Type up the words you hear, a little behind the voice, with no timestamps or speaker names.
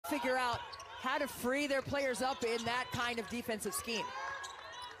figure out how to free their players up in that kind of defensive scheme.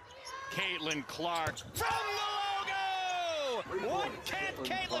 Caitlin Clark from the logo! What can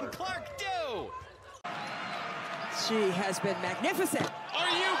Caitlin Clark do? She has been magnificent. Are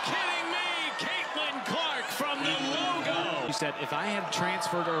you kidding me? Caitlin Clark from the logo! She said, if I had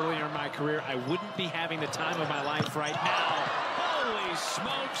transferred earlier in my career, I wouldn't be having the time of my life right now. Holy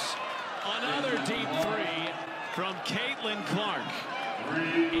smokes! Another deep three from Caitlin Clark.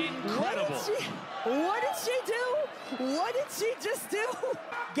 Incredible. What did she do? What did she just do?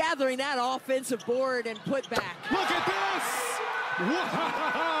 Gathering that offensive board and put back. Look at this!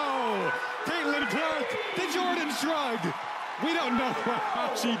 Wow! Caitlin Clark, the Jordan shrug. We don't know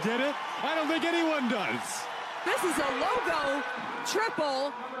how she did it. I don't think anyone does. This is a logo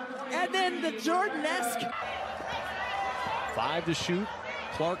triple, and then the Jordan-esque. 5 to shoot.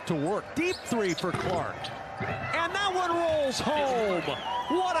 Clark to work. Deep three for Clark. And that one rolls home.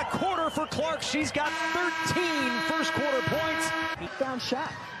 What a quarter for Clark. She's got 13 first quarter points. Down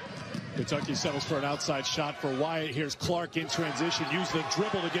shot. Kentucky settles for an outside shot for Wyatt. Here's Clark in transition. Use the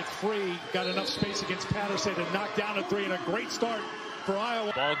dribble to get free. Got enough space against Patterson to knock down a three, and a great start for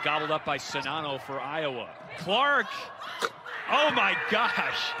Iowa. Ball gobbled up by Sonano for Iowa. Clark, oh my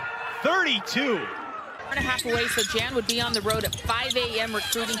gosh, 32. 1.5 away, so Jan would be on the road at 5 a.m.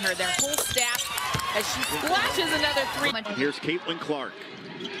 recruiting her. Their whole staff as she splashes another three. Here's Caitlin Clark.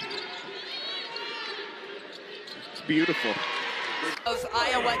 It's beautiful. Of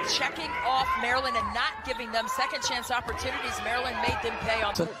Iowa checking off Maryland and not giving them second chance opportunities. Maryland made them pay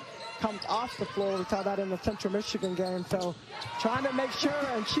on. Comes off the floor. We saw that in the Central Michigan game. So trying to make sure,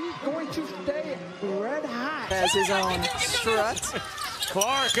 and she's going to stay red hot. Has his own strut.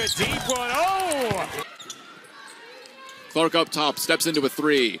 Clark, a deep one. Oh! Clark up top, steps into a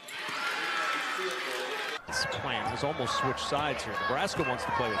three. This plan has almost switched sides here. Nebraska wants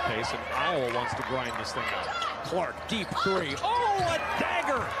to play with pace, and Iowa wants to grind this thing out. Clark, deep three. Oh, a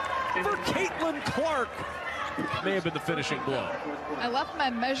dagger for Caitlin Clark. May have been the finishing blow. I left my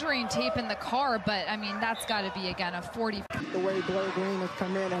measuring tape in the car, but I mean, that's got to be, again, a 40. The way Blair Green has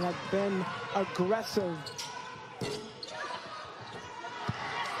come in and has been aggressive.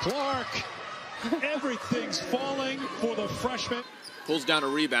 Clark, everything's falling for the freshman. Pulls down a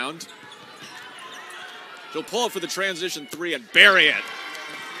rebound. She'll pull it for the transition three and bury it.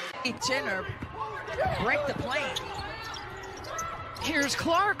 Jenner break the plane. Here's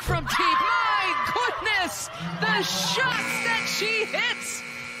Clark from deep. My goodness, the shots that she hits.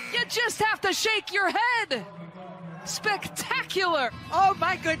 You just have to shake your head. Spectacular. Oh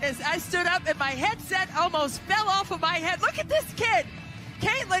my goodness, I stood up and my headset almost fell off of my head. Look at this kid.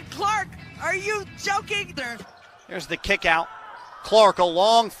 Caitlin Clark, are you joking? Here's the kick out. Clark, a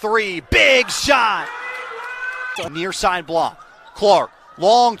long three, big shot. Near side block. Clark,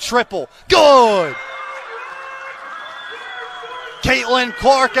 long triple, good. Caitlin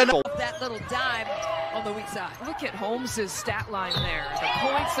Clark and that little dime on the weak side. Look at Holmes' stat line there. The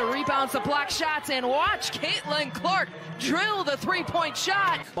points, the rebounds, the block shots, and watch Caitlin Clark drill the three-point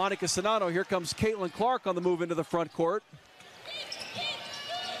shot. Monica Sonano, here comes Caitlin Clark on the move into the front court.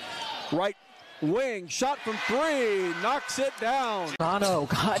 Right wing, shot from three, knocks it down. Sonano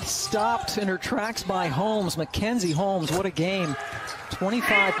got stopped in her tracks by Holmes. Mackenzie Holmes, what a game.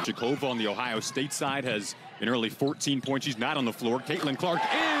 25. Jakova on the Ohio State side has an early 14 points. She's not on the floor. Caitlin Clark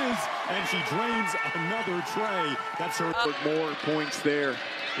is, and she drains another tray. That's her. More points there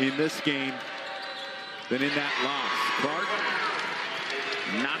in this game than in that loss.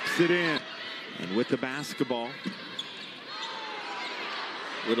 Clark knocks it in. And with the basketball,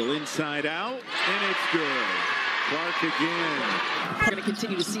 little inside out, and it's good. Clark again. We're going to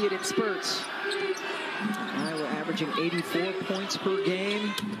continue to see it in spurts. Iowa averaging 84 points per game,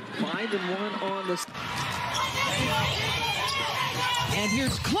 5-1 on this. And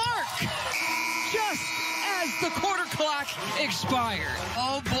here's Clark, just as the quarter clock expired.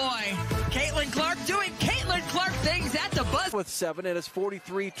 Oh boy, Caitlin Clark doing Caitlin Clark things at the buzzer. With 7, and it's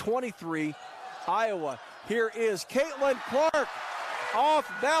 43-23 Iowa. Here is Caitlin Clark.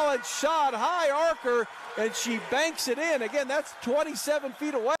 Off balance shot, high arcer, and she banks it in. Again, that's 27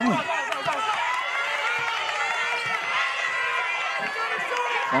 feet away.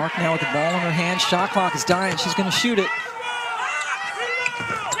 Clark now with the ball in her hand. Shot clock is dying. She's going to shoot it.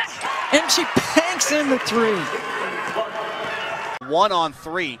 And she banks in the three. 1 on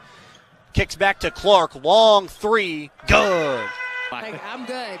 3. Kicks back to Clark. Long three. Good. I'm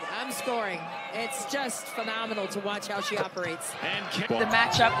good. I'm scoring. It's just phenomenal to watch how she operates. And the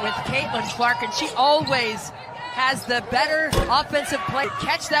matchup with Caitlin Clark, and she always has the better offensive play.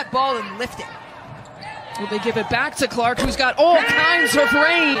 Catch that ball and lift it. Will they give it back to Clark, who's got all kinds of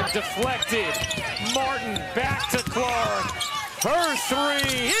range? Deflected. Martin back to Clark. Her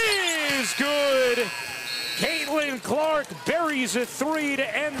three is good. Caitlin Clark buries a three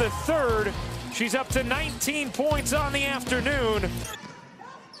to end the third. She's up to 19 points on the afternoon.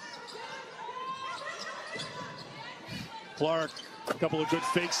 Clark, a couple of good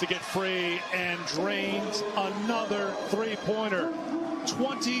fakes to get free and drains another three-pointer.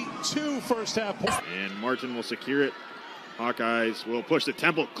 22 first half points. And Martin will secure it. Hawkeyes will push the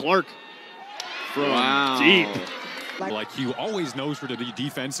temple. Clark from deep. Like Hugh always knows where to be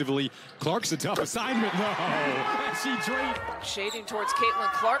defensively. Clark's a tough assignment. No, she drained. Shading towards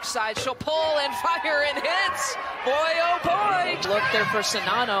Caitlin Clark's side. She'll pull and fire and hits. Boy, oh boy. Look there for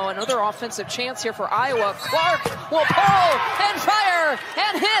Sonano. Another offensive chance here for Iowa. Clark will pull and fire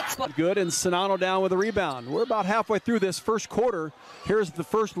and hits. Good, and Sonano down with a rebound. We're about halfway through this first quarter. Here's the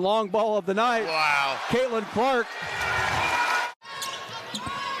first long ball of the night. Wow. Caitlin Clark.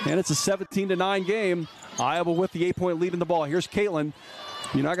 And it's a 17-9 game. Iowa with the 8-point lead in the ball. Here's Caitlin.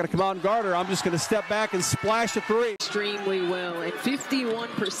 You're not going to come out and guard her. I'm just going to step back and splash a three. Extremely well, and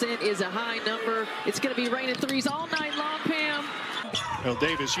 51% is a high number. It's going to be raining threes all night long, Pam. Well,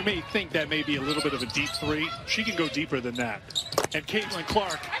 Davis, you may think that may be a little bit of a deep three. She can go deeper than that. And Caitlin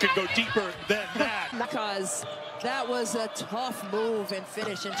Clark can go deeper than that. Because that was a tough move and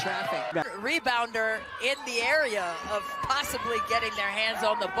finish in traffic. Rebounder in the area of possibly getting their hands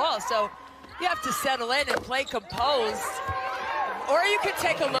on the ball. So you have to settle in and play composed. Or you can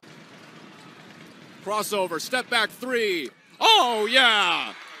take a look. Crossover, step back three. Oh,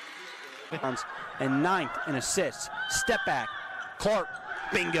 yeah. And ninth in assists. Step back. Clark.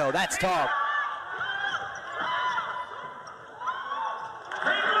 Bingo. That's tough.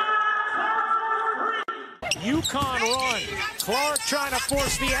 UConn run. Clark trying to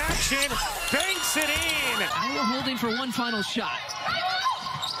force the action. Banks it in. Iowa holding for one final shot.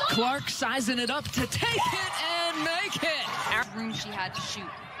 Clark sizing it up to take it and make it. Room she had to shoot.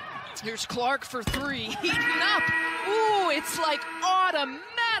 Here's Clark for three. Heating up. Ooh, it's like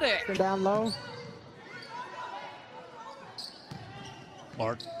automatic. Down low.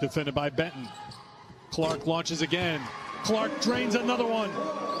 Clark defended by Benton. Clark launches again. Clark drains another one.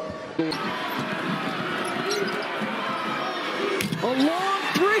 A long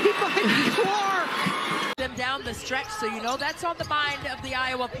three by Clark. Them down the stretch, so you know that's on the mind of the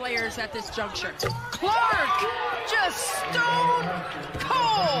Iowa players at this juncture. Clark just stone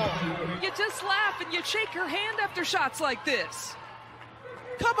cold. You just laugh and you shake your hand after shots like this.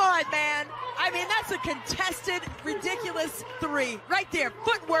 Come on, man. I mean, that's a contested, ridiculous three. Right there,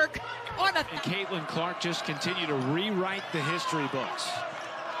 footwork on a... And Caitlin Clark just continue to rewrite the history books.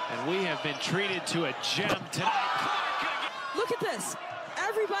 And we have been treated to a gem tonight. Look at this.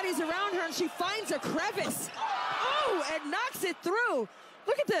 Everybody's around her, and she finds a crevice. Oh, and knocks it through.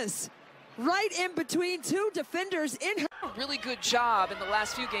 Look at this. Right in between two defenders in her. Really good job in the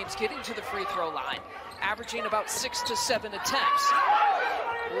last few games getting to the free throw line, averaging about 6 to 7 attempts.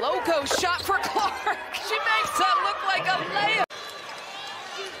 Logo shot for Clark. She makes that look like a layup.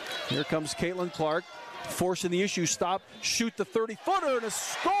 Here comes Caitlin Clark, forcing the issue stop, shoot the 30-footer and a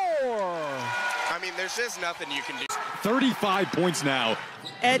score. I mean, there's just nothing you can do. 35 points now.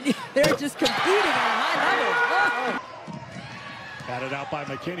 And they're just competing at a high level. Batted out by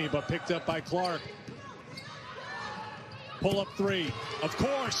McKinney, but picked up by Clark. Pull-up three. Of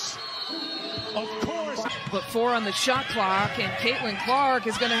course. Of course. But 4 on the shot clock, and Caitlin Clark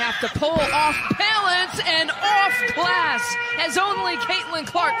is going to have to pull off balance and off glass, as only Caitlin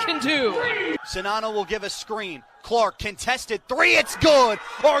Clark can do. Sonano will give a screen. Clark contested three. It's good.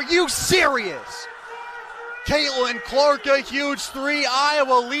 Are you serious? Caitlin Clark, a huge three.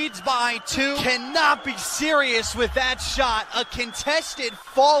 Iowa leads by 2. Cannot be serious with that shot. A contested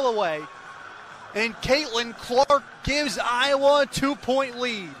fall away. And Caitlin Clark gives Iowa a 2-point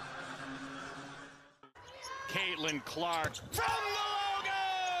lead. Caitlin Clark from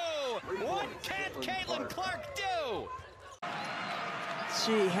the logo. What can Caitlin Clark do?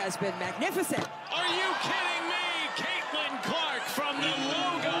 She has been magnificent. Are you kidding me? Caitlin Clark from the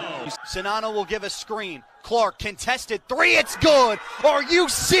logo. Sonano will give a screen. Clark contested three. It's good. Are you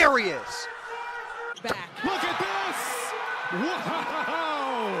serious? Back. Look at this.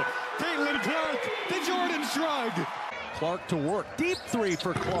 Wow. Caitlin Clark, the Jordan shrug. Clark to work. Deep three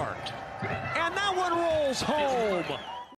for Clark. And that one rolls home.